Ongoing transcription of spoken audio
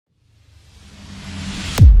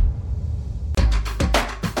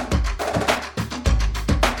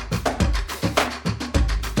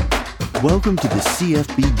Welcome to the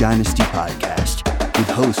CFB Dynasty Podcast with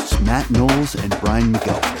hosts Matt Knowles and Brian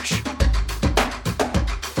McElfish.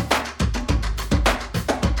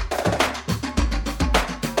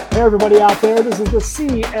 Hey everybody out there, this is the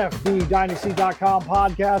CFBDynasty.com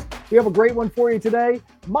podcast. We have a great one for you today.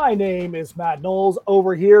 My name is Matt Knowles.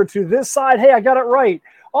 Over here to this side, hey, I got it right.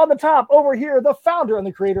 On the top, over here, the founder and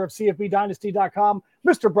the creator of CFBDynasty.com,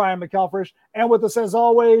 Mr. Brian McElfish. And with us as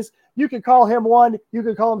always, you can call him one, you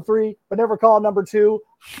can call him three, but never call him number two.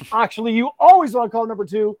 Actually, you always want to call him number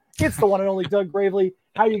two. It's the one and only Doug Bravely.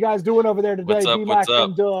 How you guys doing over there today, B-Mac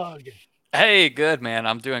and Doug? Hey, good, man.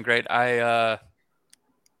 I'm doing great. I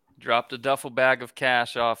dropped a duffel bag of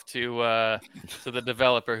cash off to the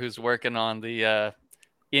developer who's working on the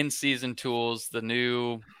in-season tools, the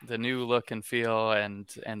new look and feel, and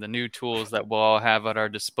the new tools that we'll all have at our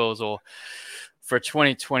disposal for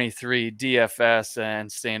 2023 DFS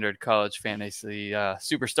and standard college fantasy.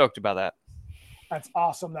 Super stoked about that. That's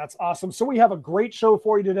awesome. That's awesome. So we have a great show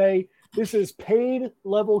for you today. This is paid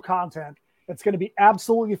level content that's going to be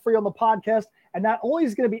absolutely free on the podcast. And not only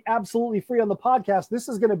is it going to be absolutely free on the podcast, this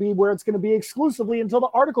is going to be where it's going to be exclusively until the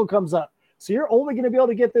article comes up. So you're only going to be able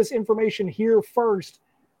to get this information here first.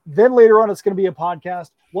 Then later on, it's going to be a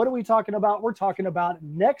podcast. What are we talking about? We're talking about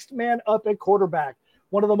next man up at quarterback.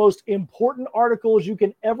 One of the most important articles you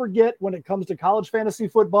can ever get when it comes to college fantasy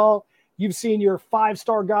football. You've seen your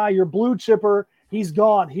five-star guy, your blue chipper. He's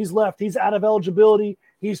gone. He's left. He's out of eligibility.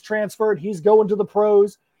 He's transferred. He's going to the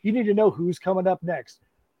pros. You need to know who's coming up next.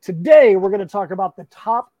 Today, we're going to talk about the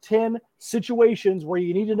top 10 situations where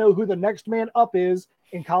you need to know who the next man up is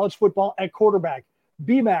in college football at quarterback.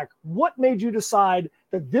 B-Mac, what made you decide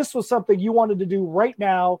that this was something you wanted to do right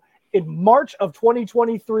now in March of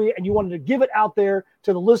 2023 and you wanted to give it out there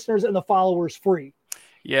to the listeners and the followers free?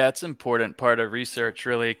 Yeah, it's an important part of research,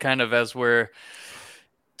 really, kind of as we're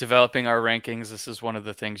developing our rankings. This is one of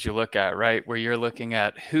the things you look at, right? Where you're looking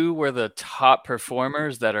at who were the top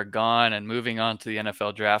performers that are gone and moving on to the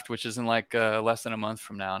NFL draft, which is in like less than a month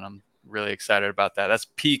from now. And I'm really excited about that. That's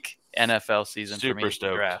peak NFL season for me.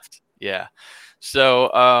 Super draft. Yeah. So,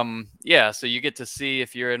 so you get to see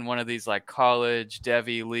if you're in one of these like college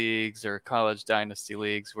Devy leagues or college dynasty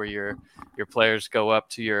leagues where your players go up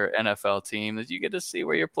to your NFL team, that you get to see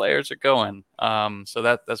where your players are going. So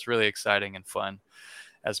that's really exciting and fun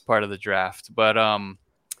as part of the draft. But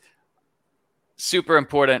super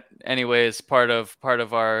important anyways, part of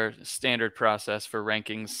our standard process for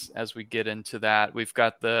rankings. As we get into that, we've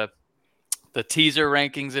got the teaser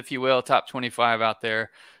rankings, if you will, top 25 out there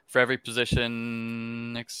for every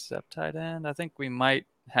position except tight end. I think we might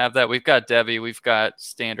have that. We've got Devy. We've got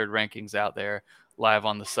standard rankings out there live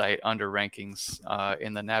on the site under rankings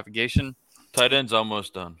in the navigation. Tight end's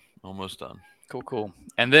almost done. Cool.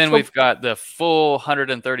 And then we've got the full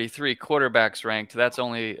 133 quarterbacks ranked. That's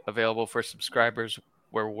only available for subscribers.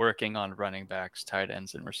 We're working on running backs, tight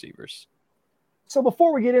ends, and receivers. So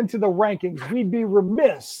before we get into the rankings, we'd be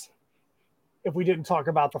remiss if we didn't talk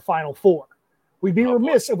about the Final Four. We'd be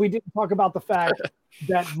remiss if we didn't talk about the fact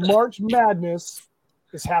that March Madness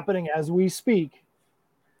is happening as we speak.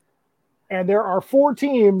 And there are 4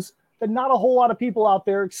 teams that not a whole lot of people out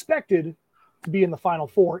there expected to be in the Final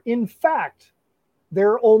Four. In fact,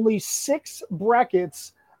 there are only 6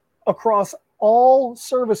 brackets across all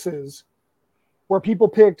services where people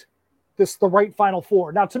picked the right Final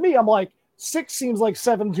Four. Now, to me, I'm like, 6 seems like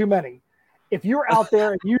 7 too many. If you're out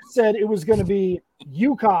there and you said it was going to be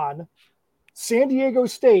UConn, San Diego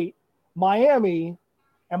State, Miami,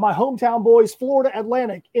 and my hometown boys, Florida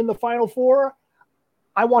Atlantic, in the Final Four,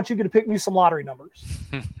 I want you to pick me some lottery numbers.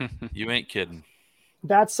 You ain't kidding.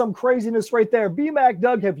 That's some craziness right there. B-Mac,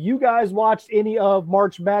 Doug, have you guys watched any of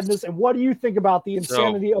March Madness, and what do you think about the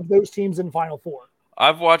insanity of those teams in Final Four?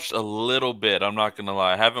 I've watched a little bit. I'm not going to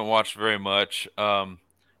lie. I haven't watched very much. I'm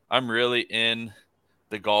really in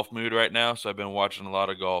the golf mood right now, so I've been watching a lot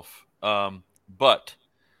of golf. But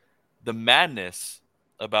the madness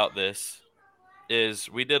about this is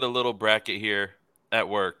we did a little bracket here at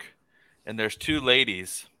work, and there's 2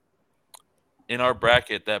 ladies in our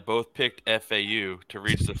bracket that both picked FAU to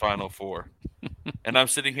reach the Final Four. And I'm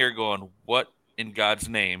sitting here going, what in God's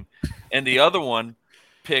name? And the other one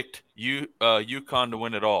picked UConn to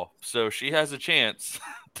win it all. So she has a chance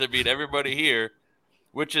to beat everybody here,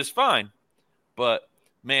 which is fine. But,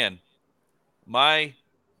 man, my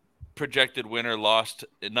projected winner lost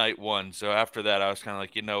at night 1. So after that, I was kind of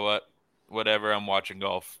like, you know what? Whatever, I'm watching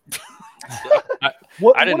golf.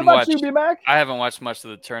 What about you, B-Mac? I haven't watched much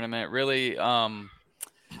of the tournament. Really,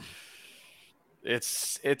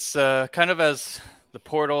 it's kind of as the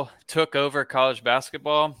portal took over college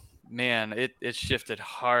basketball, man, it shifted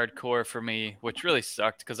hardcore for me, which really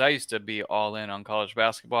sucked because I used to be all in on college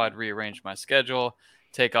basketball. I'd rearrange my schedule,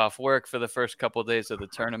 take off work for the first couple of days of the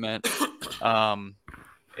tournament.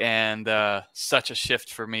 And such a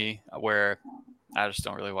shift for me where I just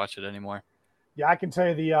don't really watch it anymore. Yeah, I can tell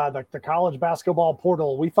you the college basketball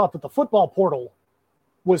portal. We thought that the football portal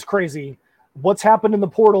was crazy. What's happened in the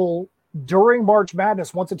portal during March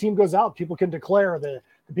Madness? Once a team goes out, people can declare. The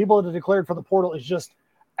people that are declared for the portal is just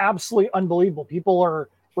absolutely unbelievable. People are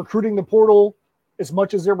recruiting the portal as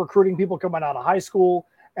much as they're recruiting people coming out of high school,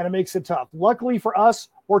 and it makes it tough. Luckily for us,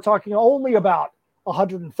 we're talking only about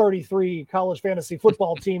 133 college fantasy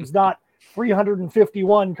football teams, not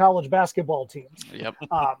 351 college basketball teams. Yep.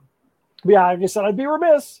 Yeah, like I said, I'd be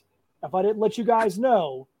remiss if I didn't let you guys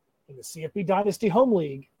know in the CFB Dynasty Home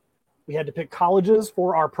League, we had to pick colleges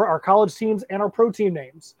for our college teams and our pro team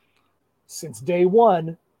names. Since day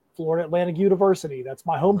one, Florida Atlantic University. That's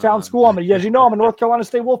my hometown school. As you know, I'm a North Carolina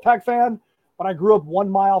State Wolfpack fan, but I grew up 1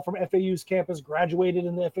 mile from FAU's campus, graduated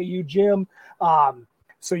in the FAU gym. I'm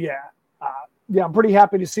pretty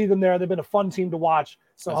happy to see them there. They've been a fun team to watch.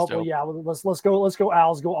 So That's hopefully, dope. let's go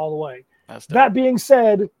Owls, go all the way. That's That being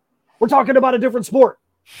said, we're talking about a different sport.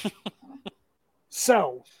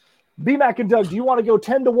 So, BMAC and Doug, do you want to go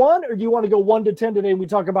 10-1 or do you want to go 1-10 today when we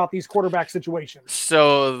talk about these quarterback situations?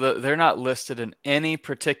 So they're not listed in any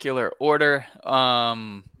particular order.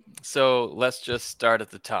 So let's just start at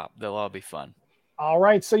the top. They'll all be fun. All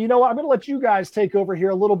right. So you know what? I'm going to let you guys take over here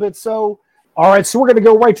a little bit. So, all right. So we're going to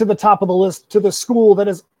go right to the top of the list, to the school that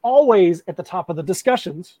is always at the top of the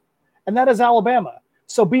discussions, and that is Alabama.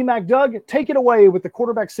 So BMAC, Doug, take it away with the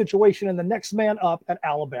quarterback situation and the next man up at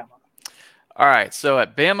Alabama. All right. So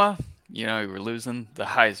at Bama, you were losing the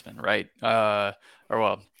Heisman, right?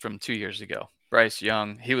 From 2 years ago. Bryce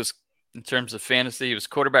Young, he was, in terms of fantasy, he was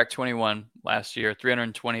quarterback 21 last year,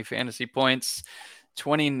 320 fantasy points,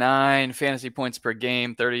 29 fantasy points per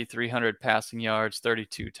game, 3,300 passing yards,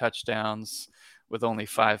 32 touchdowns with only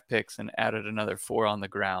 5 picks and added another 4 on the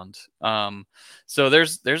ground. So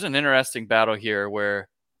there's an interesting battle here where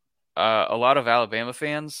a lot of Alabama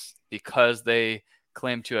fans, because they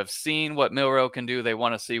claim to have seen what Milroe can do, they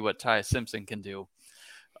want to see what Ty Simpson can do.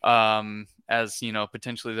 As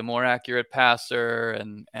potentially the more accurate passer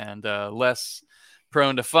and less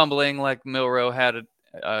prone to fumbling like Milroe had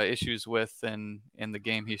issues with in the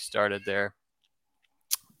game he started there.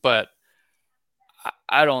 But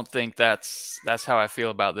I don't think that's how I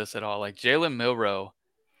feel about this at all. Like Jalen Milroe,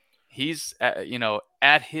 he's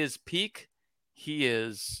at his peak, he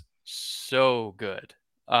is so good.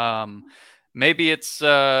 Maybe it's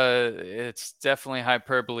definitely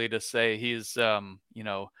hyperbole to say he's a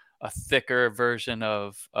thicker version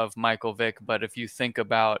of Michael Vick, but if you think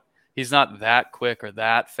about, he's not that quick or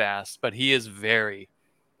that fast, but he is very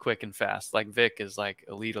quick and fast. Like Vick is like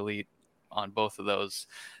elite on both of those.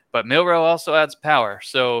 But Milroe also adds power.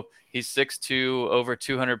 So he's 6'2", over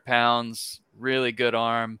 200 pounds, really good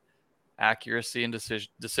arm. Accuracy and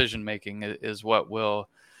decision making is what will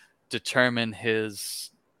determine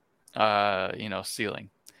his ceiling.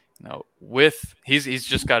 He's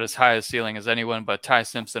just got as high a ceiling as anyone, but Ty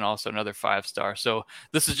Simpson also another 5-star. So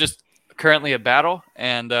this is just currently a battle,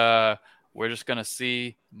 and we're just going to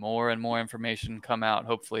see more and more information come out,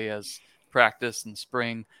 hopefully as practice and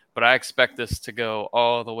spring. But I expect this to go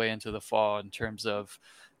all the way into the fall in terms of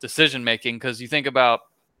decision making, because you think about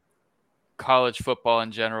college football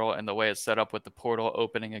in general and the way it's set up with the portal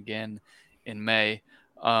opening again in May.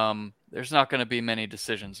 There's not going to be many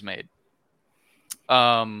decisions made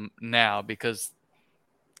now, because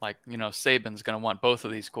Saban's going to want both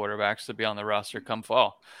of these quarterbacks to be on the roster come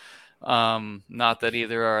fall. Not that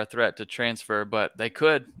either are a threat to transfer, but they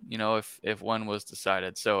could, if one was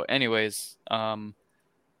decided. So anyways,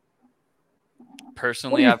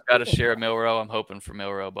 personally, I've got to share Milroe. I'm hoping for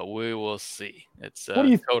Milroe, but we will see. It's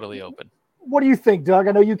totally open. What do you think, Doug?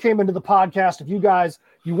 I know you came into the podcast. If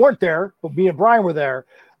you weren't there, but me and Brian were there.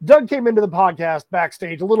 Doug came into the podcast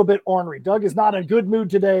backstage a little bit ornery. Doug is not in a good mood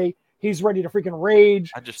today. He's ready to freaking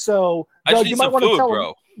rage. Doug, you might want to tell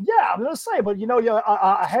him. Yeah, I'm gonna say, but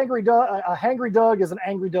a hangry Doug is an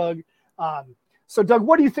angry Doug. So, Doug,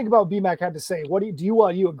 what do you think about what BMAC had to say? Do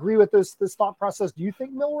you agree with this thought process? Do you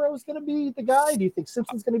think Milroe is going to be the guy? Do you think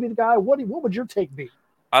Simpson's going to be the guy? What would your take be?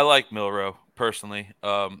 I like Milroe personally.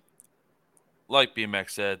 Like BMAC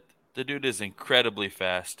said, the dude is incredibly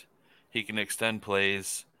fast. He can extend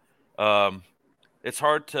plays. It's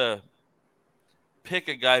hard to pick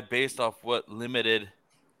a guy based off what limited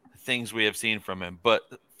things we have seen from him. But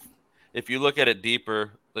if you look at it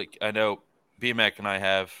deeper, like I know BMAC and I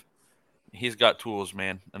have, he's got tools,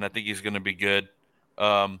 man, and I think he's going to be good.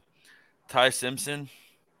 Ty Simpson,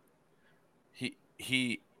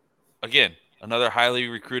 he again, another highly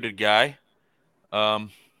recruited guy,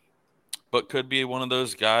 but could be one of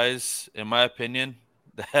those guys, in my opinion,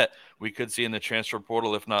 that we could see in the transfer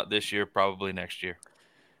portal, if not this year, probably next year.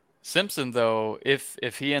 Simpson, though, if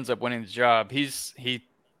he ends up winning the job, he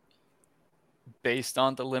based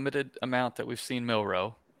on the limited amount that we've seen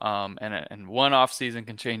Milroe, and one off season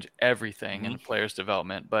can change everything in a player's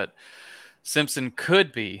development. But Simpson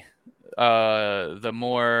could be the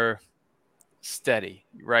more steady,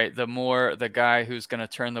 right? The guy who's going to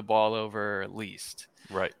turn the ball over least,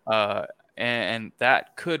 right? And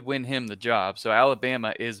that could win him the job. So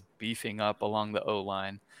Alabama is beefing up along the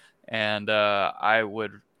O-line, and I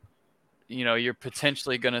would, you're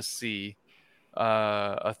potentially going to see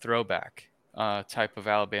a throwback type of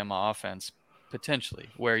Alabama offense potentially,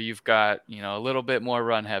 where you've got a little bit more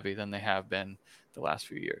run heavy than they have been the last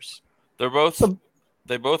few years. They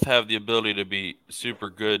both have the ability to be super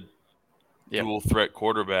good dual threat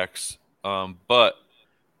quarterbacks, but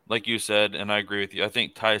like you said, and I agree with you, I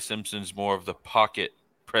think Ty Simpson's more of the pocket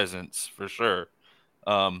presence for sure,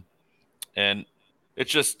 and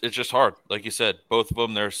it's just hard. Like you said, both of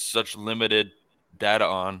them, there's such limited data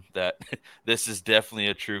on that. This is definitely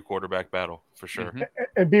a true quarterback battle for sure.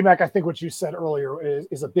 And BMAC, I think what you said earlier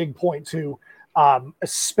is a big point too,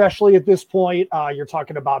 especially at this point. You're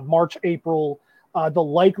talking about March, April. The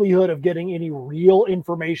likelihood of getting any real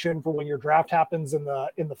information for when your draft happens in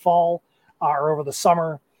the fall or over the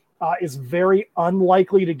summer is very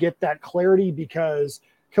unlikely to get that clarity, because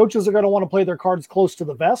coaches are going to want to play their cards close to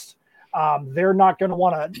the vest. They're not going to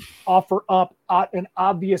want to offer up an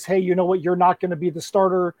obvious, hey, you know what, you're not going to be the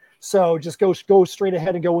starter, so just go straight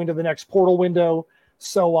ahead and go into the next portal window.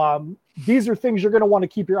 So these are things you're going to want to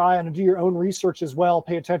keep your eye on and do your own research as well.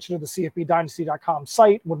 Pay attention to the CFBDynasty.com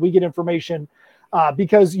site when we get information,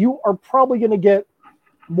 because you are probably going to get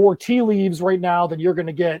more tea leaves right now than you're going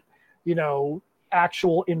to get,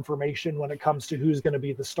 actual information when it comes to who's going to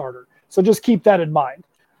be the starter. So just keep that in mind.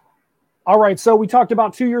 All right, so we talked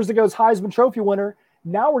about 2 years ago's Heisman Trophy winner.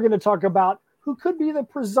 Now we're going to talk about who could be the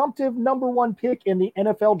presumptive number one pick in the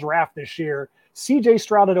NFL draft this year. C.J.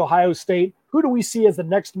 Stroud at Ohio State. Who do we see as the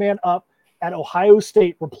next man up at Ohio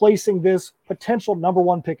State, replacing this potential number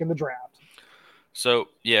one pick in the draft? So,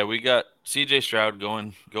 yeah, we got C.J. Stroud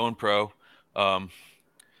going pro.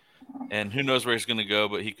 And who knows where he's going to go,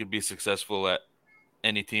 but he could be successful at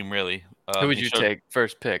any team, really. Who would you take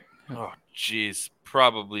first pick? Oh, geez,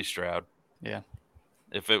 probably Stroud. Yeah.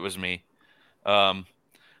 If it was me.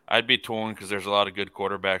 I'd be torn because there's a lot of good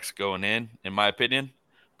quarterbacks going in my opinion,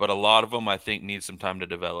 but a lot of them I think need some time to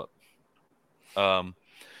develop.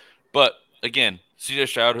 But again, C.J.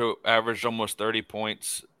 Stroud, who averaged almost 30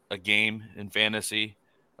 points a game in fantasy,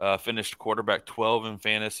 finished quarterback 12 in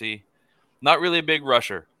fantasy. Not really a big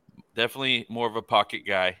rusher. Definitely more of a pocket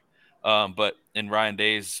guy. But in Ryan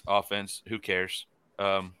Day's offense, who cares?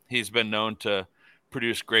 He's been known to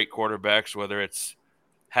produce great quarterbacks, whether it's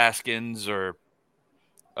Haskins or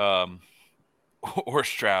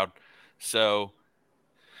Stroud. So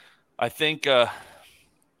I think Kyle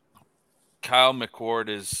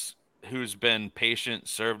McCord who's been patient,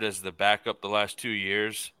 served as the backup the last 2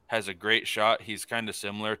 years, has a great shot. He's kind of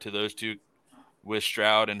similar to those two with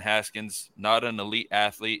Stroud and Haskins. Not an elite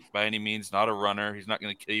athlete by any means, not a runner. He's not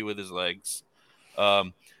going to kill you with his legs.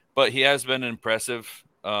 But he has been impressive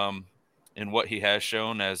in what he has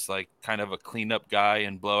shown as like kind of a cleanup guy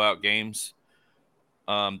in blowout games.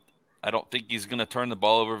 I don't think he's going to turn the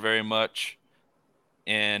ball over very much.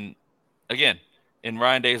 And again, in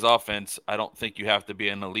Ryan Day's offense, I don't think you have to be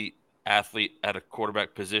an elite athlete at a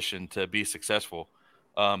quarterback position to be successful.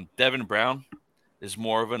 Devin Brown is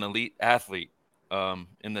more of an elite athlete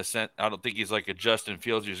in the sense. I don't think he's like a Justin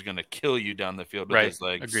Fields who's going to kill you down the field with his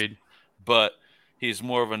legs. Agreed. But he's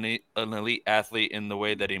more of an elite athlete in the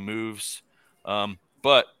way that he moves.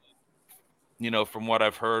 But, from what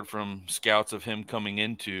I've heard from scouts of him coming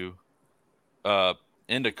into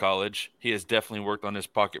college, he has definitely worked on his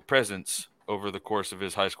pocket presence over the course of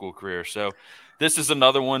his high school career. So this is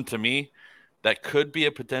another one to me that could be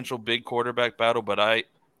a potential big quarterback battle, but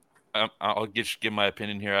I'll give my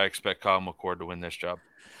opinion here. I expect Kyle McCord to win this job.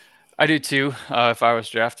 I do too. If I was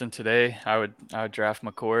drafting today, I would draft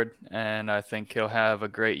McCord, and I think he'll have a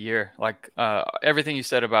great year. Like everything you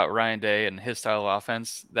said about Ryan Day and his style of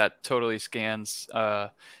offense, that totally scans.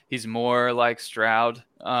 He's more like Stroud,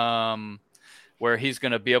 where he's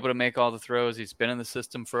going to be able to make all the throws. He's been in the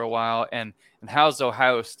system for a while. And how's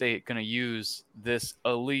Ohio State going to use this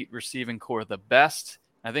elite receiving core the best?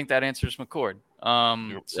 I think that answers McCord.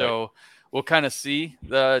 So we'll kind of see.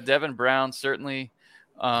 The Devin Brown certainly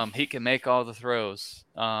He can make all the throws,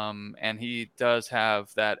 and he does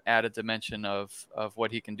have that added dimension of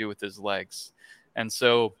what he can do with his legs. And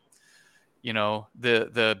so,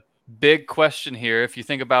 the big question here, if you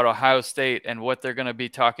think about Ohio State and what they're going to be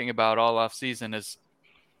talking about all off season, is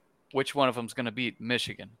which one of them is going to beat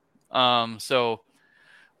Michigan. So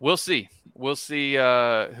we'll see. We'll see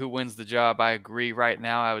who wins the job. I agree. Right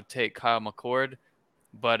now, I would take Kyle McCord.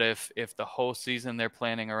 But if the whole season they're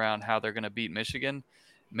planning around how they're going to beat Michigan,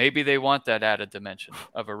 maybe they want that added dimension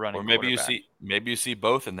of a running Or maybe quarterback. you see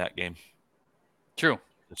both in that game. True.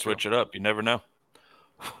 Switch it up. You never know.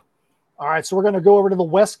 All right, so we're going to go over to the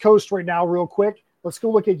West Coast right now real quick. Let's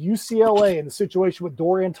go look at UCLA and the situation with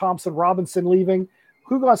Dorian Thompson-Robinson leaving.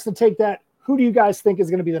 Who wants to take that? Who do you guys think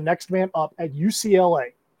is going to be the next man up at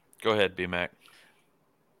UCLA? Go ahead, B-Mac.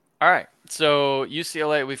 All right, so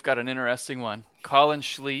UCLA, we've got an interesting one. Colin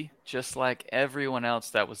Schlee, just like everyone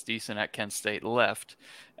else that was decent at Kent State, left,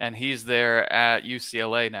 and he's there at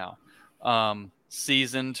UCLA now.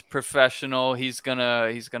 Seasoned professional. He's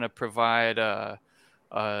gonna provide a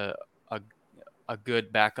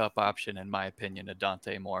good backup option, in my opinion, to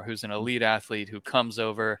Dante Moore, who's an elite athlete who comes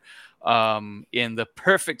over in the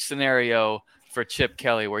perfect scenario for Chip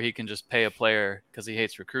Kelly, where he can just pay a player because he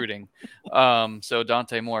hates recruiting. So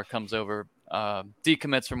Dante Moore comes over,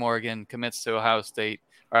 decommits from Oregon, commits to Ohio State.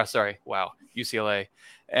 UCLA.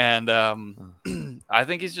 And I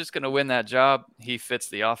think he's just going to win that job. He fits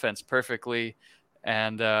the offense perfectly.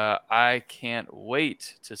 And I can't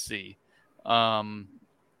wait to see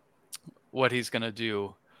what he's going to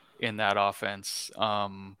do in that offense,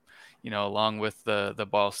 along with the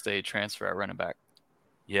Ball State transfer at running back.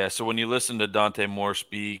 Yeah, so when you listen to Dante Moore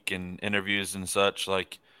speak in interviews and such,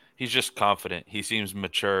 like, he's just confident. He seems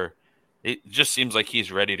mature. It just seems like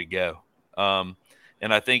he's ready to go.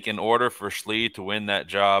 And I think in order for Schlee to win that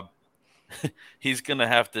job, he's going to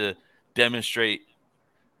have to demonstrate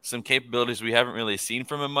some capabilities we haven't really seen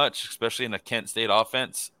from him much, especially in the Kent State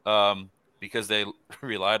offense, because they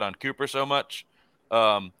relied on Cooper so much.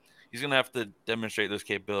 He's going to have to demonstrate those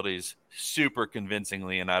capabilities super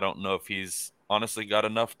convincingly, and I don't know if he's honestly got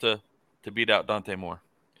enough to beat out Dante Moore.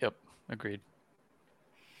 Yep, agreed.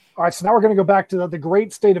 All right, so now we're going to go back to the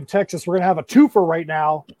great state of Texas. We're going to have a twofer right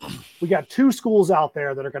now. We got two schools out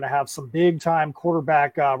there that are going to have some big-time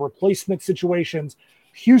quarterback replacement situations.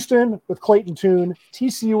 Houston with Clayton Tune,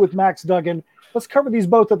 TCU with Max Duggan. Let's cover these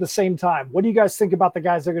both at the same time. What do you guys think about the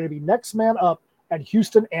guys that are going to be next man up at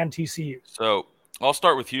Houston and TCU? So I'll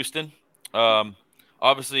start with Houston.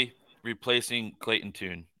 Obviously, replacing Clayton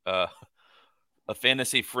Tune, a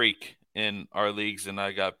fantasy freak in our leagues, and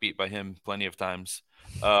I got beat by him plenty of times.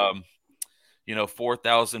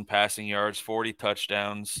 4,000 passing yards, 40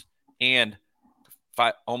 touchdowns, and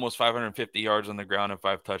almost 550 yards on the ground and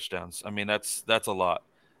 5 touchdowns. I mean, that's a lot.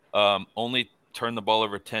 Only turned the ball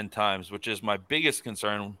over 10 times, which is my biggest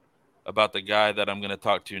concern about the guy that I'm going to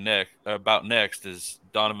talk to next is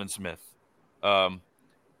Donovan Smith.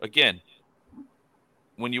 Again,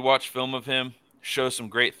 when you watch film of him, shows some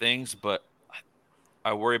great things, but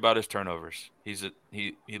I worry about his turnovers.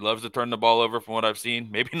 He loves to turn the ball over from what I've seen.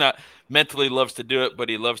 Maybe not mentally loves to do it, but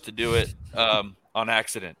he loves to do it on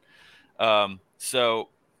accident. So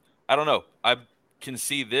I don't know. I can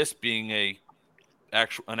see this being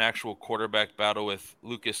an actual quarterback battle with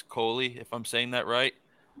Lucas Coley, if I'm saying that right,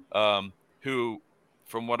 who,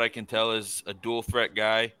 from what I can tell, is a dual threat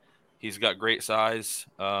guy. He's got great size,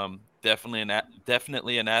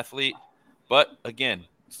 definitely an athlete. But again,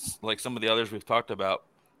 like some of the others we've talked about,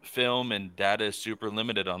 film and data is super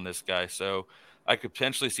limited on this guy. So I could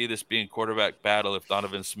potentially see this being quarterback battle if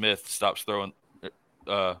Donovan Smith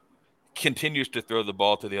continues to throw the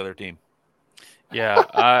ball to the other team.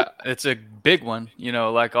 Yeah, it's a big one.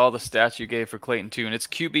 Like all the stats you gave for Clayton Tune, it's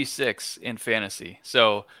QB6 in fantasy.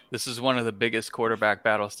 So this is one of the biggest quarterback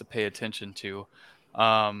battles to pay attention to.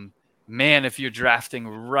 Man, if you're drafting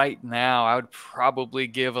right now, I would probably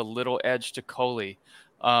give a little edge to Coley.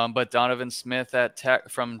 But Donovan Smith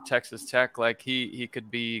from Texas Tech, like he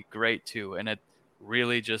could be great too. And it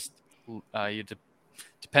really just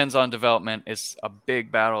depends on development. It's a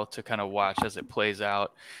big battle to kind of watch as it plays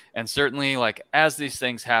out. And certainly, like, as these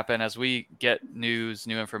things happen, as we get new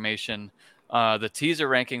information, the teaser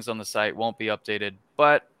rankings on the site won't be updated,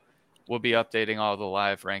 but we'll be updating all the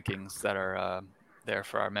live rankings that are there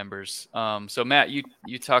for our members. So Matt,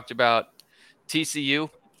 you talked about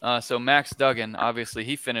TCU. So Max Duggan, obviously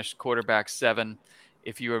he finished quarterback 7.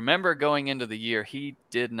 If you remember going into the year, he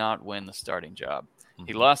did not win the starting job.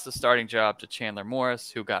 He lost the starting job to Chandler Morris,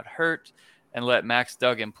 who got hurt, and let Max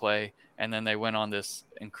Duggan play. And then they went on this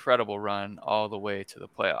incredible run all the way to the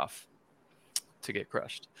playoff. to get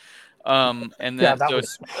crushed. And then Yeah, that so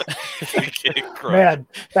was Crushed. man.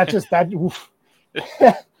 Oof.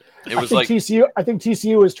 It was I think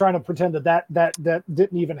TCU is trying to pretend that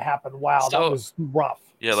didn't even happen. Wow, that So- was rough.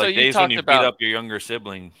 yeah, So like you days when talked you about- beat up your younger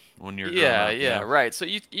sibling when you're growing up. yeah, right. So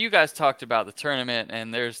you guys talked about the tournament,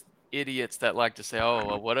 and there's idiots that like to say, oh,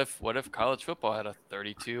 well, what if college football had a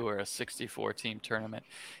 32 or a 64 team tournament?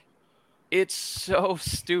 It's so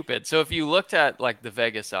stupid. So if you looked at like the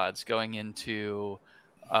Vegas odds going into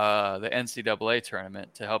the NCAA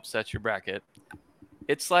tournament to help set your bracket,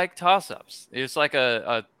 it's like toss-ups. It's like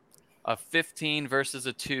a 15 versus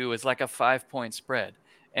a 2 is like a 5-point spread.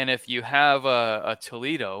 And if you have a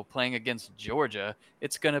Toledo playing against Georgia,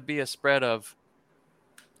 it's going to be a spread of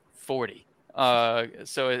 40.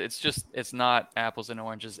 So it's not apples and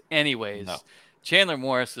oranges. Anyways, No. Chandler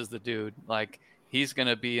Morris is the dude. Like, he's going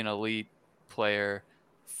to be an elite player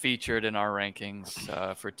featured in our rankings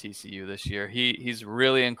for TCU this year. He's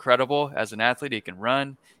really incredible as an athlete. He can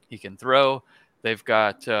run, he can throw. They've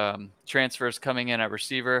got transfers coming in at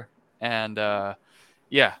receiver, and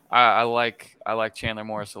yeah, I like Chandler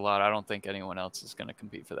Morris a lot. I don't think anyone else is going to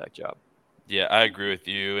compete for that job. Yeah, I agree with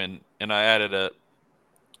you, and I added a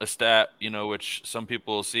stat, which some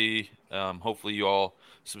people will see. Hopefully, you all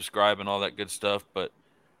subscribe and all that good stuff. But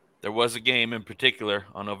there was a game in particular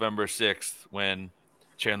on November 6th when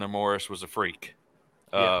Chandler Morris was a freak.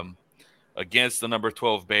 Yeah. Against the number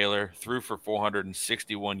 12 Baylor, threw for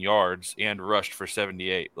 461 yards and rushed for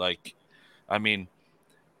 78. Like, I mean,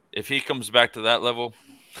 if he comes back to that level,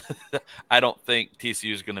 I don't think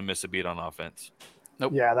TCU is going to miss a beat on offense.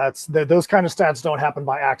 Nope. Yeah, those kind of stats don't happen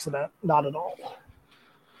by accident, not at all.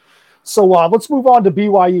 So let's move on to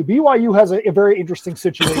BYU. BYU has a very interesting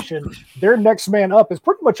situation. Their next man up has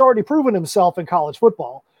pretty much already proven himself in college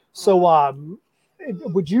football. So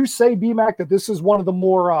would you say, BMAC, that this is one of the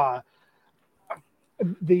more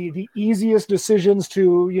the easiest decisions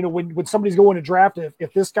to, when somebody's going to draft,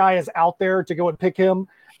 if this guy is out there to go and pick him,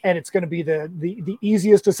 and it's going to be the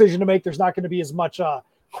easiest decision to make, there's not going to be as much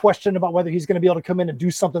question about whether he's going to be able to come in and do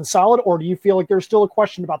something solid, or do you feel like there's still a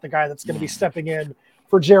question about the guy that's going to be stepping in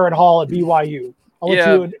for Jaron Hall at BYU? I'll let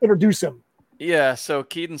you introduce him. Yeah, so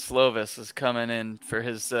Keaton Slovis is coming in for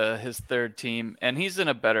his third team, and he's in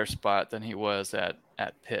a better spot than he was at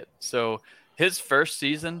Pitt. So his first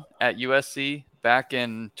season at USC back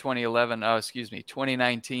in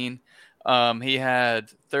 2019, he had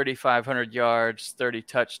 3,500 yards, 30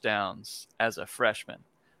 touchdowns as a freshman,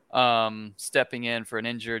 stepping in for an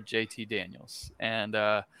injured JT Daniels. And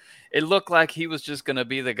it looked like he was just going to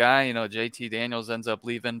be the guy. JT Daniels ends up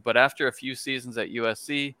leaving. But after a few seasons at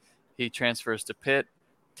USC, he transfers to Pitt,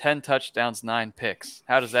 10 touchdowns, 9 picks.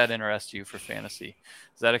 How does that interest you for fantasy?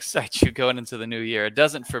 Does that excite you going into the new year? It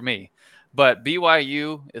doesn't for me. But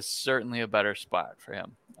BYU is certainly a better spot for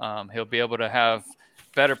him. He'll be able to have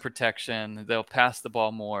better protection. They'll pass the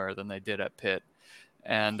ball more than they did at Pitt.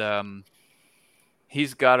 And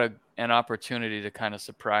he's got an opportunity to kind of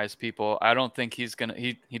surprise people. I don't think he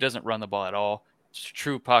doesn't run the ball at all. It's a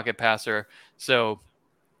true pocket passer. So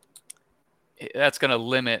that's going to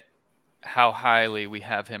limit how highly we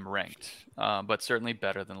have him ranked, but certainly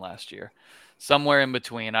better than last year. Somewhere in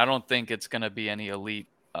between. I don't think it's going to be any elite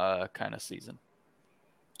kind of season.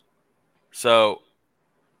 So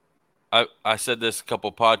I said this a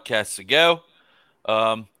couple podcasts ago.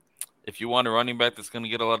 If you want a running back that's going to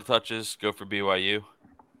get a lot of touches, go for BYU,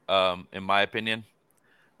 in my opinion.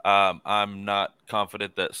 I'm not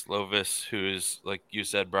confident that Slovis, who's, like you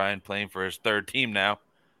said, Brian, playing for his third team now,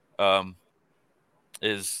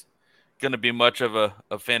 is going to be much of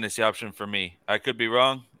a fantasy option for me. I could be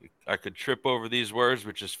wrong. I could trip over these words,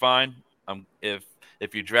 which is fine.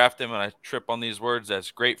 If you draft him and I trip on these words,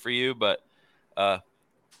 that's great for you. But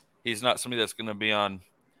he's not somebody that's going to be on,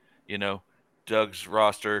 Doug's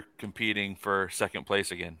roster competing for second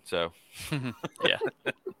place again. So, yeah.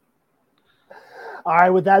 All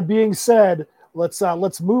right. With that being said,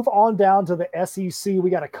 let's move on down to the SEC.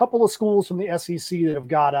 We got a couple of schools from the SEC that have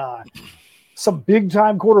got some big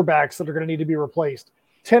time quarterbacks that are going to need to be replaced.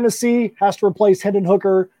 Tennessee has to replace Hendon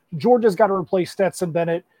Hooker. Georgia's got to replace Stetson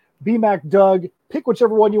Bennett. BMAC, Doug, pick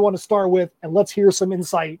whichever one you want to start with, and let's hear some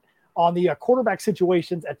insight on the quarterback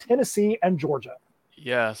situations at Tennessee and Georgia.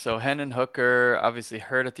 Yeah, so Hendon Hooker obviously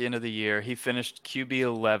hurt at the end of the year. He finished QB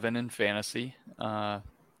 11 in fantasy. A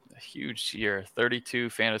huge year,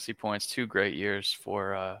 32 fantasy points, 2 great years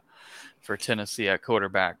for Tennessee at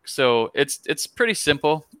quarterback. So it's pretty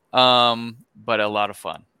simple, but a lot of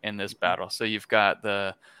fun in this battle. So you've got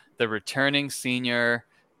the returning senior.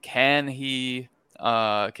 Can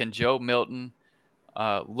Joe Milton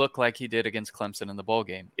look like he did against Clemson in the bowl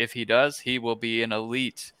game. If he does, he will be an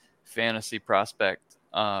elite fantasy prospect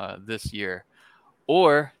this year.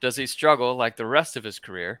 Or does he struggle like the rest of his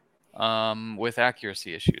career with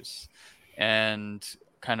accuracy issues and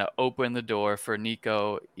kind of open the door for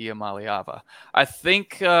Nico Iamaleava? I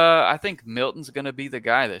think Milton's going to be the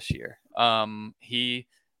guy this year. He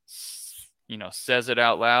says it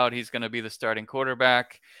out loud. He's going to be the starting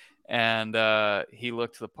quarterback. And he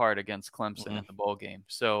looked the part against Clemson in the bowl game.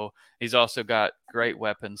 So he's also got great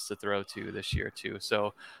weapons to throw to this year too.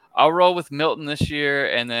 So I'll roll with Milton this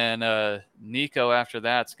year, and then Nico after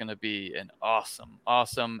that's going to be an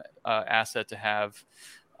awesome asset to have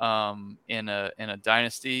in a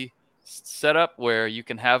dynasty setup where you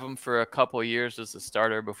can have him for a couple of years as a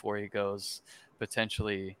starter before he goes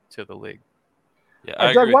potentially to the league.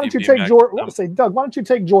 Yeah, Doug, why don't you take Georgia? Doug, why don't you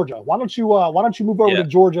take Georgia? Why don't you move over to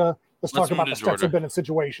Georgia? Let's talk about the Stetson Bennett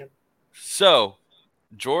situation. So,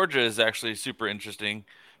 Georgia is actually super interesting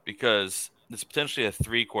because it's potentially a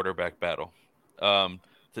 3 quarterback battle to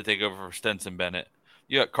take over for Stetson Bennett.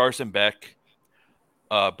 You got Carson Beck,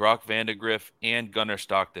 Brock Vandegrift, and Gunnar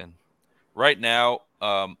Stockton. Right now,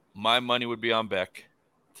 my money would be on Beck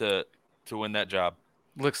to win that job.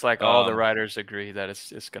 Looks like all the writers agree that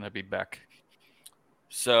it's going to be Beck.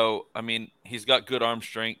 So, I mean, he's got good arm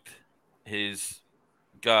strength. He's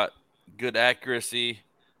got good accuracy.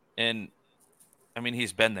 And, I mean,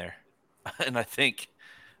 he's been there. And I think,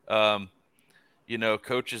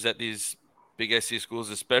 coaches at these big SEC schools,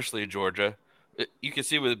 especially Georgia, you can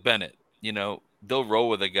see with Bennett, they'll roll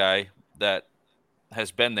with a guy that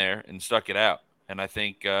has been there and stuck it out. And I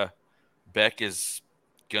think Beck is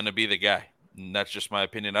going to be the guy. And that's just my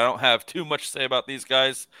opinion. I don't have too much to say about these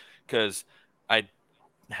guys because I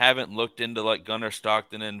haven't looked into like Gunnar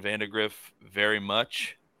Stockton and Vandegrift very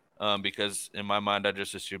much because in my mind I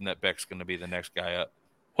just assume that Beck's going to be the next guy up.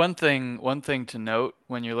 One thing to note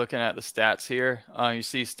when you're looking at the stats here, you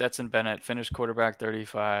see Stetson Bennett finished quarterback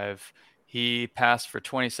 35. He passed for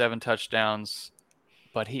 27 touchdowns,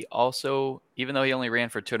 but he also, even though he only ran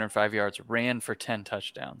for 205 yards, ran for 10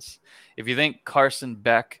 touchdowns. If you think Carson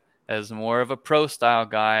Beck as more of a pro style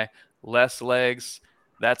guy, less legs,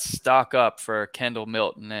 that's stock up for Kendall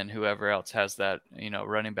Milton and whoever else has that,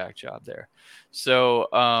 running back job there.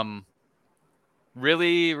 So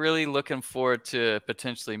really, really looking forward to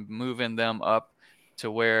potentially moving them up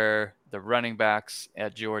to where the running backs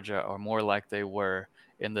at Georgia are more like they were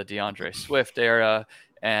in the DeAndre Swift era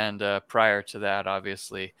and prior to that,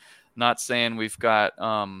 obviously. Not saying we've got,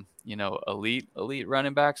 elite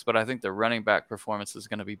running backs, but I think the running back performance is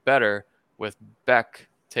going to be better with Beck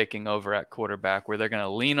taking over at quarterback, where they're going to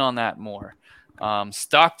lean on that more.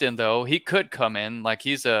 Stockton, though, he could come in like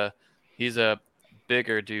he's a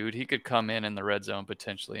bigger dude. He could come in the red zone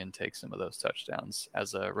potentially and take some of those touchdowns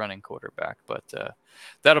as a running quarterback. But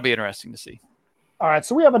that'll be interesting to see. All right,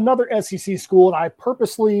 so we have another SEC school, and I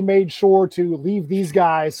purposely made sure to leave these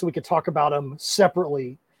guys so we could talk about them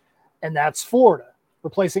separately, and that's Florida,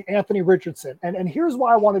 replacing Anthony Richardson. And here's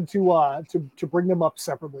why I wanted to bring them up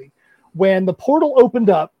separately. When the portal opened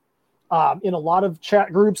up in a lot of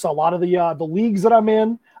chat groups, a lot of the leagues that I'm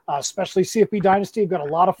in, especially CFB Dynasty, I've got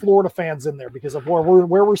a lot of Florida fans in there because of where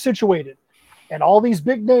we're situated. And all these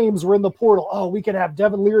big names were in the portal. Oh, we could have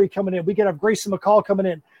Devin Leary coming in. We could have Grayson McCall coming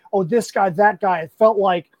in. Oh, this guy, that guy. It felt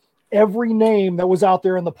like every name that was out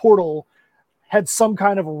there in the portal had some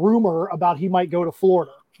kind of rumor about he might go to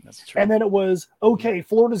Florida. That's true. And then it was, okay,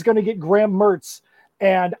 Florida's going to get Graham Mertz.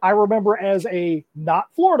 And I remember as a not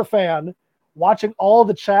Florida fan, watching all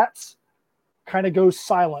the chats kind of go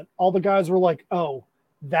silent. All the guys were like, oh,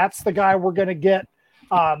 that's the guy we're going to get.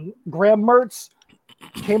 Graham Mertz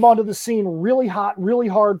came onto the scene really hot, really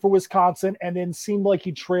hard for Wisconsin, and then seemed like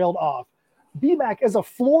he trailed off. BMAC, as a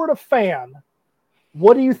Florida fan,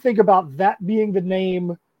 what do you think about that being the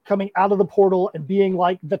name coming out of the portal and being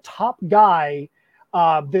like the top guy,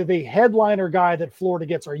 the headliner guy that Florida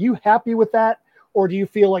gets? Are you happy with that? Or do you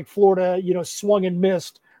feel like Florida, swung and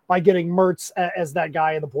missed by getting Mertz as that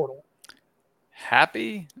guy in the portal?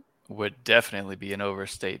 Happy would definitely be an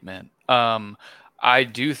overstatement. I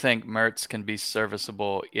do think Mertz can be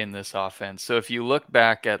serviceable in this offense. So if you look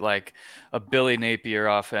back at like a Billy Napier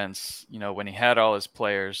offense, when he had all his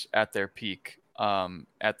players at their peak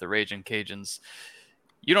at the Raging Cajuns,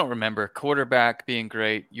 you don't remember quarterback being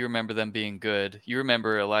great. You remember them being good. You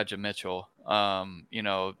remember Elijah Mitchell,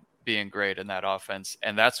 being great in that offense.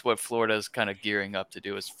 And that's what Florida is kind of gearing up to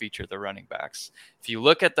do, is feature the running backs. If you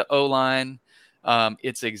look at the O-line,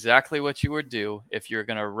 it's exactly what you would do if you're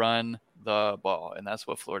going to run the ball. And that's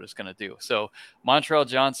what Florida's going to do. So Montrell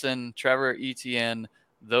Johnson, Trevor Etienne,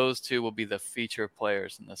 those two will be the feature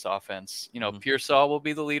players in this offense. Mm-hmm. Pearsall will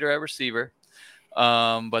be the leader at receiver.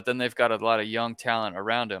 But then they've got a lot of young talent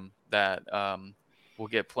around him that will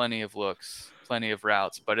get plenty of looks, plenty of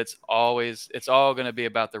routes, but it's all going to be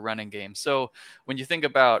about the running game. So when you think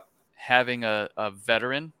about having a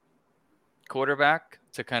veteran quarterback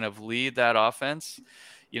to kind of lead that offense,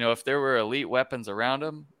 if there were elite weapons around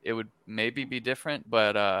him, it would maybe be different.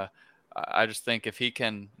 But I just think if he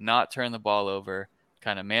can not turn the ball over,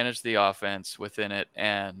 kind of manage the offense within it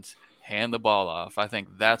and hand the ball off, I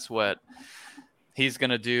think that's what he's going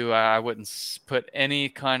to do. I wouldn't put any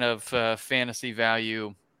kind of fantasy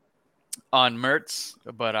value on Mertz,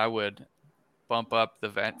 but I would bump up the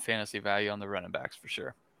fantasy value on the running backs for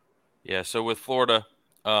sure. Yeah, so with Florida,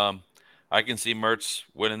 I can see Mertz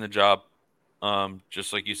winning the job,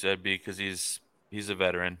 just like you said, because he's a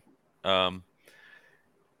veteran.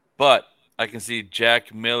 But I can see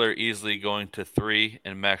Jack Miller easily going to 3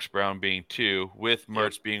 and Max Brown being 2, with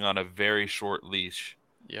Mertz being on a very short leash.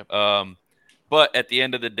 Yep. But at the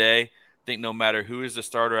end of the day, I think no matter who is the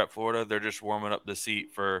starter at Florida, they're just warming up the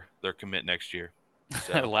seat for their commit next year.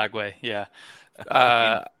 So. Lagway, yeah.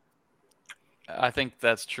 I think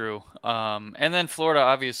that's true. And then Florida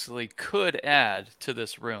obviously could add to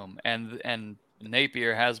this room, and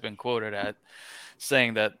Napier has been quoted at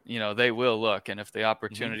saying that they will look, and if the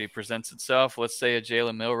opportunity presents itself, let's say a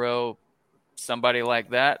Jalen Milroe, somebody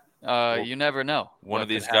like that, you never know. One of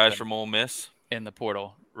these guys from Ole Miss in the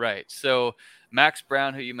portal, right? So Max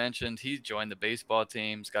Brown, who you mentioned, he joined the baseball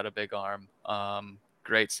team. He's got a big arm,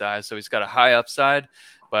 great size, so he's got a high upside,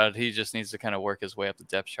 but he just needs to kind of work his way up the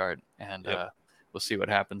depth chart, and we'll see what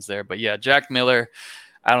happens there. But yeah, Jack Miller,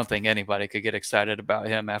 I don't think anybody could get excited about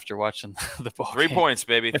him after watching the ball. 3 points,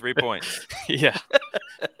 baby, 3 points. Yeah.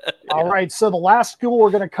 All right. So the last school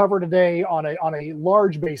we're going to cover today on a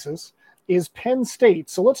large basis is Penn State.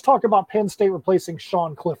 So let's talk about Penn State replacing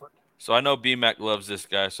Sean Clifford. So I know BMAC loves this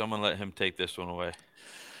guy, so I'm going to let him take this one away.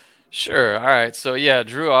 Sure. All right. So yeah,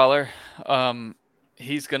 Drew Aller,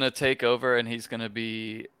 he's going to take over, and he's going to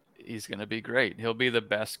be great. He'll be the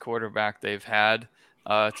best quarterback they've had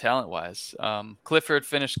talent-wise. Clifford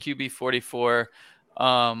finished QB 44.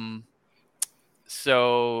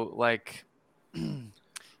 So like, in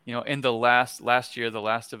the last year, the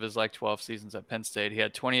last of his 12 seasons at Penn State, he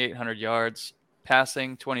had 2,800 yards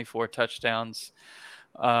passing, 24 touchdowns,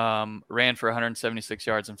 ran for 176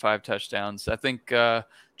 yards and 5 touchdowns. I think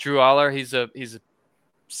Drew Aller, he's a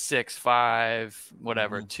 6'5",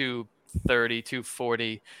 whatever, 230,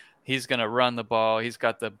 240. He's going to run the ball. He's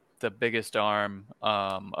got the biggest arm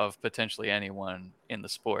of potentially anyone in the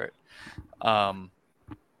sport.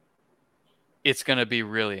 It's going to be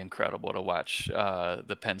really incredible to watch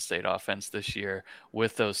the Penn State offense this year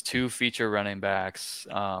with those 2 feature running backs,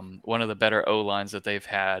 one of the better O-lines that they've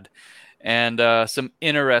had, and some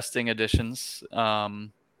interesting additions.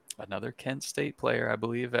 Another Kent State player, I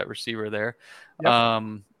believe, at receiver there,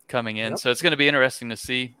 coming in. So it's going to be interesting to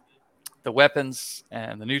see the weapons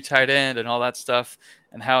and the new tight end and all that stuff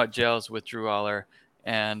and how it gels with Drew Aller.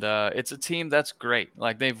 And it's a team that's great.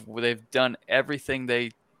 Like they've done everything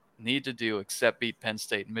they need to do except beat Penn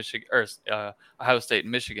State and Michigan, or Ohio State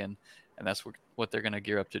and Michigan, and that's what they're going to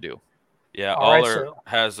gear up to do. Yeah, Aller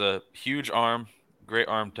has a huge arm, great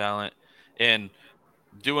arm talent, and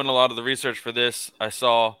doing a lot of the research for this, I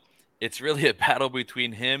saw it's really a battle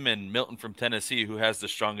between him and Milton from Tennessee, who has the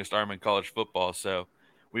strongest arm in college football. So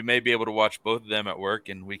we may be able to watch both of them at work,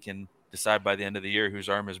 and we can decide by the end of the year whose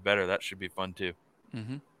arm is better. That should be fun too.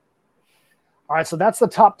 Mm-hmm. All right, so that's the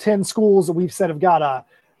top 10 schools that we've said have got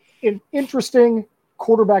interesting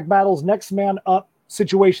quarterback battles, next man up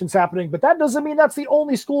situations happening, but that doesn't mean that's the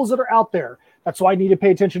only schools that are out there. That's why you need to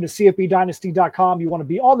pay attention to cfbdynasty.com. You want to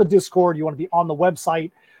be on the Discord, you want to be on the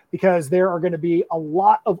website, because there are going to be a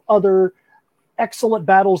lot of other excellent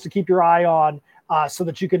battles to keep your eye on, so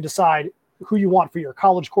that you can decide who you want for your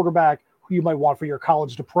college quarterback, who you might want for your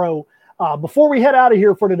college to pro. Before we head out of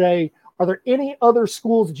here for today, are there any other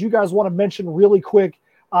schools that you guys want to mention really quick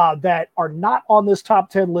that are not on this top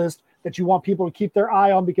 10 list that you want people to keep their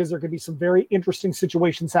eye on, because there could be some very interesting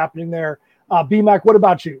situations happening there? BMAC, what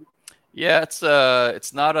about you? Yeah,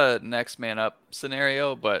 it's not a next man up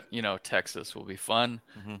scenario, but Texas will be fun.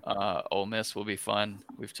 Ole Miss will be fun.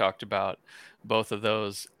 We've talked about both of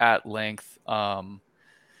those at length.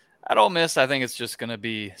 At Ole Miss, I think it's just going to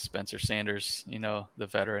be Spencer Sanders, the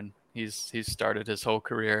veteran. He's started his whole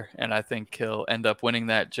career, and I think he'll end up winning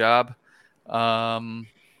that job.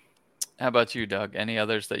 How about you, Doug? Any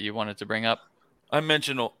others that you wanted to bring up? I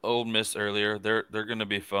mentioned Ole Miss earlier. They're going to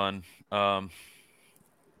be fun.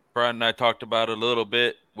 Brian and I talked about it a little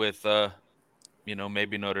bit with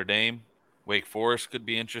maybe Notre Dame. Wake Forest could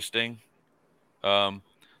be interesting. Um,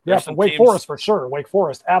 Yeah, there's for some Wake teams. Forest for sure. Wake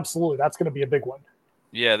Forest, absolutely. That's going to be a big one.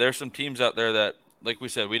 Yeah, there's some teams out there that, like we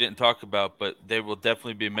said, we didn't talk about, but they will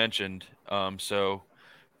definitely be mentioned. So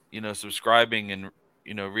subscribing and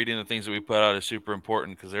reading the things that we put out is super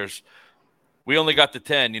important because we only got to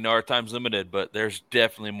 10. Our time's limited, but there's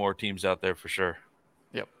definitely more teams out there for sure.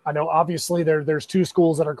 Yep. I know obviously there's two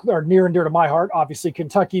schools that are near and dear to my heart. Obviously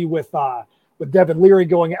Kentucky with Devin Leary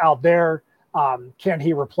going out there. Can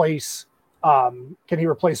he replace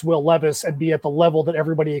Will Levis and be at the level that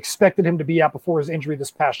everybody expected him to be at before his injury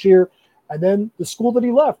this past year? And then the school that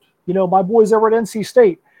he left, my boys over at NC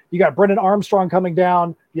State. You got Brennan Armstrong coming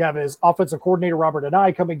down. You have his offensive coordinator, Robert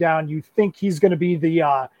Anae, coming down. You think he's going to be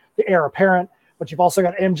the heir apparent. But you've also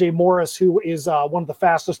got MJ Morris, who is one of the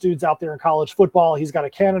fastest dudes out there in college football. He's got a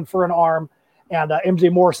cannon for an arm. And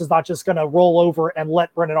MJ Morris is not just going to roll over and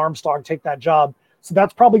let Brennan Armstrong take that job. So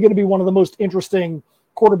that's probably going to be one of the most interesting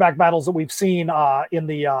quarterback battles that we've seen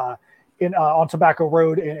on Tobacco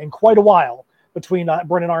Road in quite a while between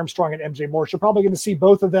Brennan Armstrong and MJ Morris. You're probably going to see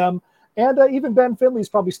both of them. And even Ben Finley's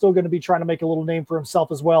probably still going to be trying to make a little name for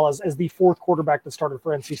himself as well as the fourth quarterback that started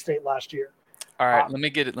for NC State last year. All right, let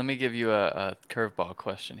me give you a curveball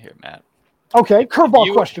question here, Matt. Okay,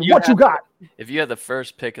 curveball question. What you got? If you had the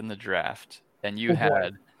first pick in the draft and you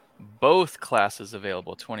had both classes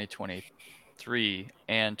available, 2023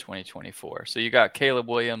 and 2024, so you got Caleb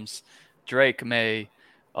Williams, Drake May,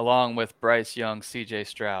 along with Bryce Young, C.J.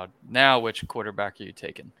 Stroud. Now, which quarterback are you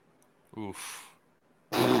taking? Oof.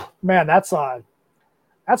 Man, that's tough.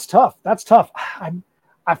 That's tough.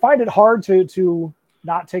 I find it hard to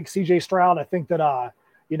not take C.J. Stroud. I think that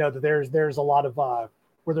that there's a lot of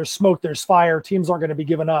where there's smoke, there's fire. Teams aren't going to be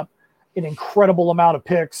giving up an incredible amount of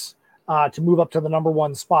picks to move up to the number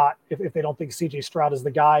one spot if they don't think C.J. Stroud is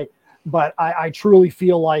the guy. But I truly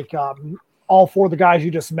feel like all four of the guys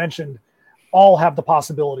you just mentioned all have the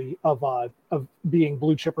possibility of being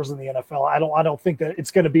blue chippers in the NFL. I don't think that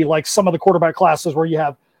it's going to be like some of the quarterback classes where you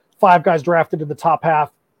have 5 guys drafted in the top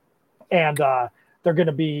half and they're going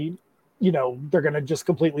to be, they're going to just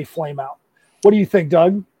completely flame out. What do you think,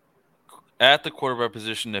 Doug? At the quarterback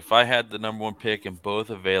position, if I had the number one pick and both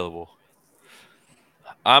available,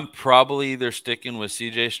 I'm probably either sticking with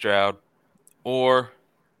C.J. Stroud or,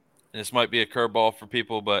 this might be a curveball for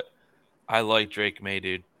people, but I like Drake May,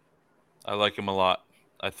 dude. I like him a lot.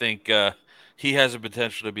 I think he has a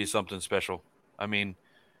potential to be something special. I mean,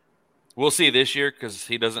 we'll see this year because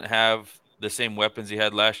he doesn't have the same weapons he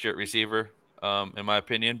had last year at receiver, in my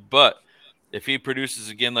opinion. But if he produces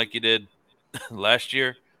again like he did last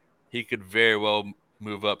year, he could very well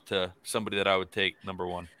move up to somebody that I would take number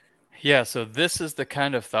one. Yeah, so this is the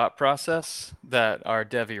kind of thought process that our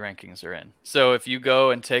Devy rankings are in. So if you go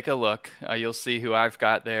and take a look, you'll see who I've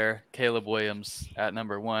got there. Caleb Williams at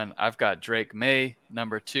number 1. I've got Drake May,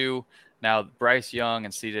 number 2. Now, Bryce Young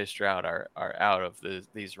and C.J. Stroud are out of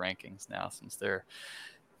these rankings now since they're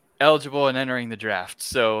eligible and entering the draft.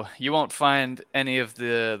 So you won't find any of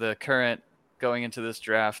the current going into this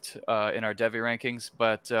draft in our Devy rankings,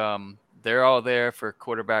 but they're all there for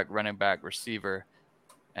quarterback, running back, receiver,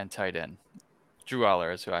 and tight end. Drew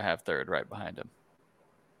Aller is who I have third right behind him.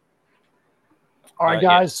 All right,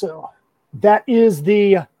 guys. Yeah. So that is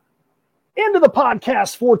the end of the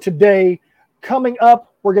podcast for today. Coming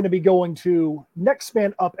up, we're going to be going to next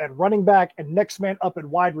man up at running back and next man up at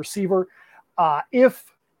wide receiver. If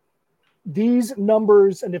these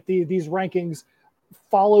numbers and if these rankings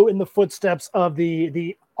follow in the footsteps of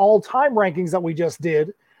the all-time rankings that we just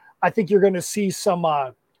did, I think you're going to see some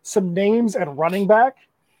names at running back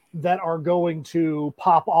that are going to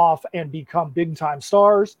pop off and become big-time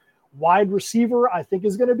stars. Wide receiver, I think,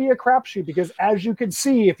 is going to be a crapshoot because, as you can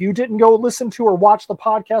see, if you didn't go listen to or watch the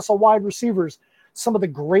podcast on wide receivers, some of the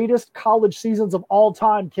greatest college seasons of all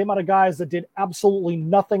time came out of guys that did absolutely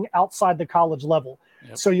nothing outside the college level.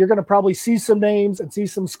 Yep. So you're going to probably see some names and see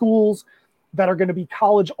some schools that are going to be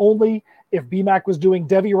college only. If BMAC was doing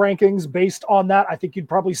Devy rankings based on that, I think you'd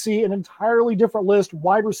probably see an entirely different list.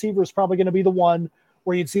 Wide receiver is probably going to be the one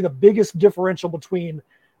where you'd see the biggest differential between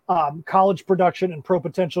college production and pro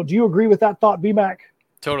potential. Do you agree with that thought, BMAC?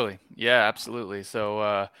 Totally. Yeah, absolutely.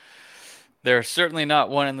 So they're certainly not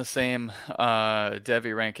one and the same. Devy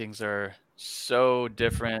rankings are so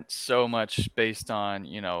different, so much based on,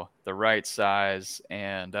 the right size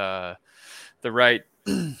and the right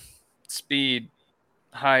speed,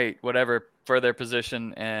 height, whatever for their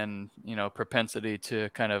position and, propensity to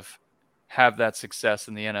kind of have that success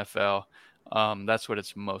in the NFL. That's what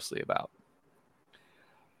it's mostly about.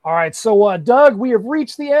 All right, so Doug, we have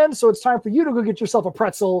reached the end, so it's time for you to go get yourself a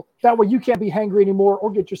pretzel. That way you can't be hangry anymore,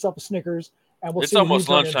 or get yourself a Snickers, and we'll It's see what almost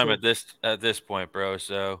you turn lunchtime into. at this point, bro.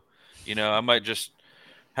 So, I might just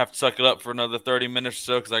have to suck it up for another 30 minutes or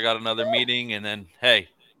so because I got another meeting, and then it's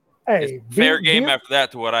Hey, fair game after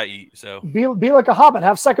that to what I eat. So be like a hobbit.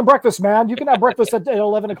 Have second breakfast, man. You can have breakfast at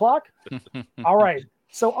 11 o'clock. All right.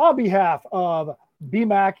 So on behalf of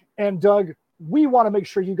BMAC and Doug, we want to make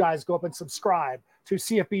sure you guys go up and subscribe to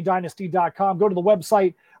CFBDynasty.com. Go to the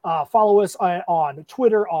website. Follow us on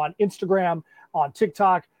Twitter, on Instagram, on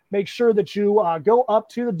TikTok. Make sure that you go up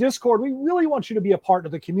to the Discord. We really want you to be a part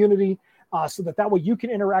of the community so that way you can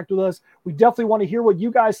interact with us. We definitely want to hear what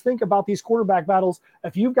you guys think about these quarterback battles.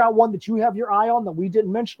 If you've got one that you have your eye on that we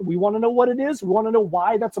didn't mention, we want to know what it is. We want to know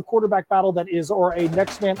why that's a quarterback battle that is, or a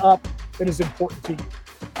next man up that is important to you.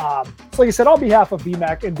 So like I said, on behalf of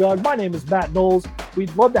BMAC and Doug, my name is Matt Knowles.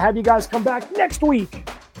 We'd love to have you guys come back next week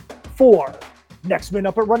for Next Man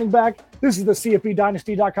Up at Running Back. This is the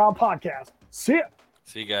CFBDynasty.com podcast. See ya.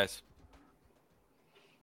 see you guys.